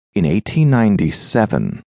In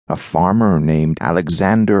 1897, a farmer named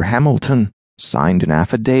Alexander Hamilton signed an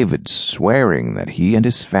affidavit swearing that he and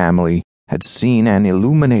his family had seen an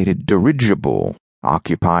illuminated dirigible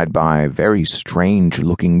occupied by very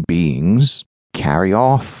strange-looking beings carry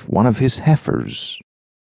off one of his heifers.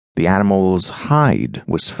 The animal's hide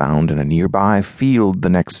was found in a nearby field the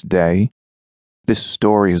next day. This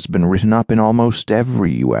story has been written up in almost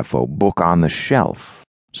every UFO book on the shelf,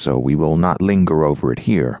 so we will not linger over it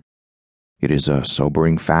here. It is a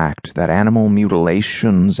sobering fact that animal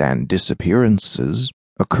mutilations and disappearances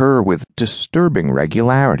occur with disturbing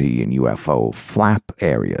regularity in UFO flap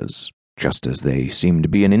areas, just as they seem to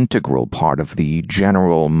be an integral part of the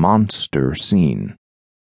general monster scene.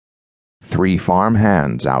 3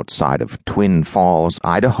 farmhands outside of Twin Falls,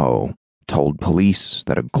 Idaho, told police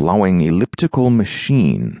that a glowing elliptical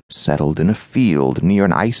machine settled in a field near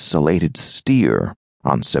an isolated steer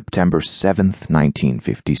on September 7,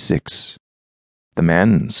 1956. The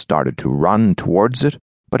men started to run towards it,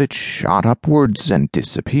 but it shot upwards and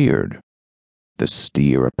disappeared. The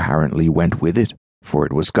steer apparently went with it, for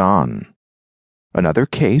it was gone. Another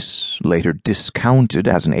case, later discounted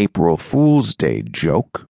as an April Fool's Day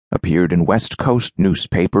joke, appeared in West Coast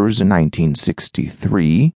newspapers in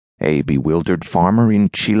 1963. A bewildered farmer in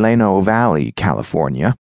Chileno Valley,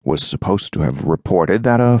 California, was supposed to have reported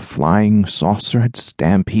that a flying saucer had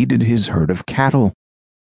stampeded his herd of cattle.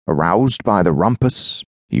 Aroused by the rumpus,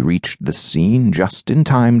 he reached the scene just in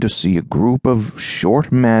time to see a group of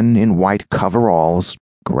short men in white coveralls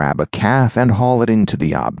grab a calf and haul it into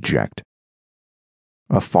the object.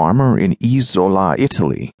 A farmer in Isola,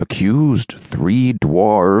 Italy, accused 3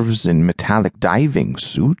 dwarves in metallic diving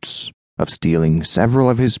suits of stealing several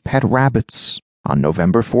of his pet rabbits on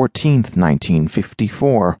November 14,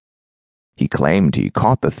 1954. He claimed he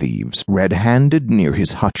caught the thieves red-handed near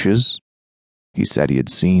his hutches. He said he had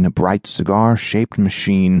seen a bright cigar-shaped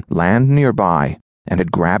machine land nearby and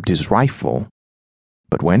had grabbed his rifle.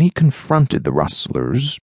 But when he confronted the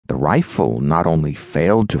rustlers, the rifle not only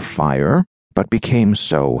failed to fire, but became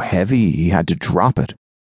so heavy he had to drop it.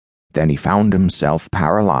 Then he found himself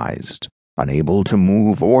paralyzed, unable to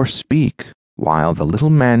move or speak, while the little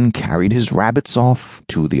men carried his rabbits off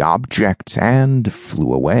to the object and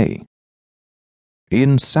flew away.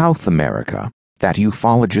 In South America, that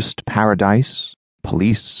ufologist paradise,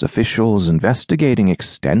 police officials investigating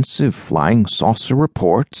extensive flying saucer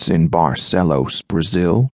reports in Barcelos,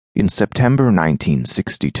 Brazil, in September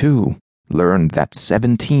 1962, learned that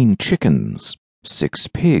 17 chickens, 6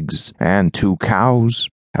 pigs, and 2 cows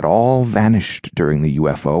had all vanished during the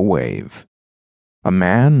UFO wave. A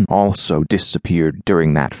man also disappeared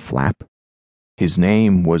during that flap. His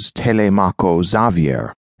name was Telemaco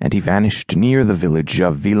Xavier, and he vanished near the village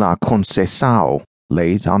of Villa Conceição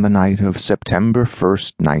late on the night of September 1,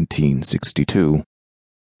 1962.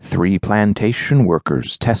 3 plantation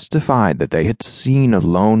workers testified that they had seen a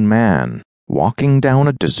lone man walking down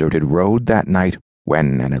a deserted road that night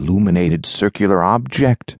when an illuminated circular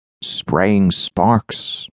object, spraying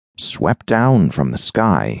sparks, swept down from the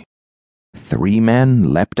sky. 3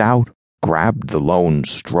 men leapt out, grabbed the lone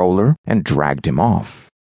stroller, and dragged him off.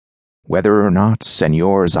 Whether or not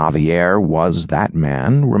Senor Xavier was that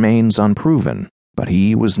man remains unproven, but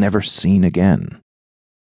he was never seen again.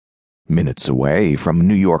 Minutes away from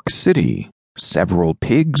New York City, several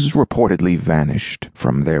pigs reportedly vanished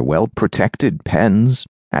from their well-protected pens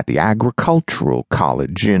at the Agricultural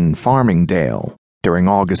College in Farmingdale during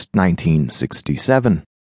August 1967.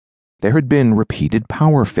 There had been repeated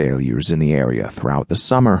power failures in the area throughout the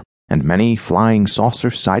summer, and many flying saucer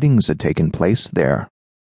sightings had taken place there.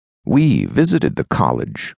 We visited the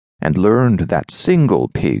college and learned that single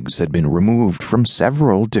pigs had been removed from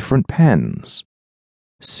several different pens.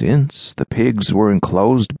 Since the pigs were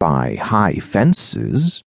enclosed by high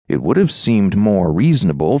fences, it would have seemed more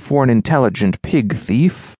reasonable for an intelligent pig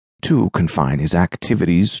thief to confine his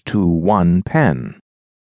activities to one pen.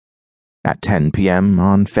 At 10 p.m.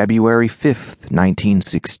 on February 5,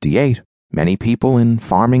 1968, many people in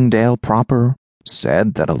Farmingdale proper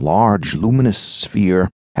said that a large luminous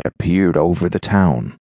sphere had appeared over the town.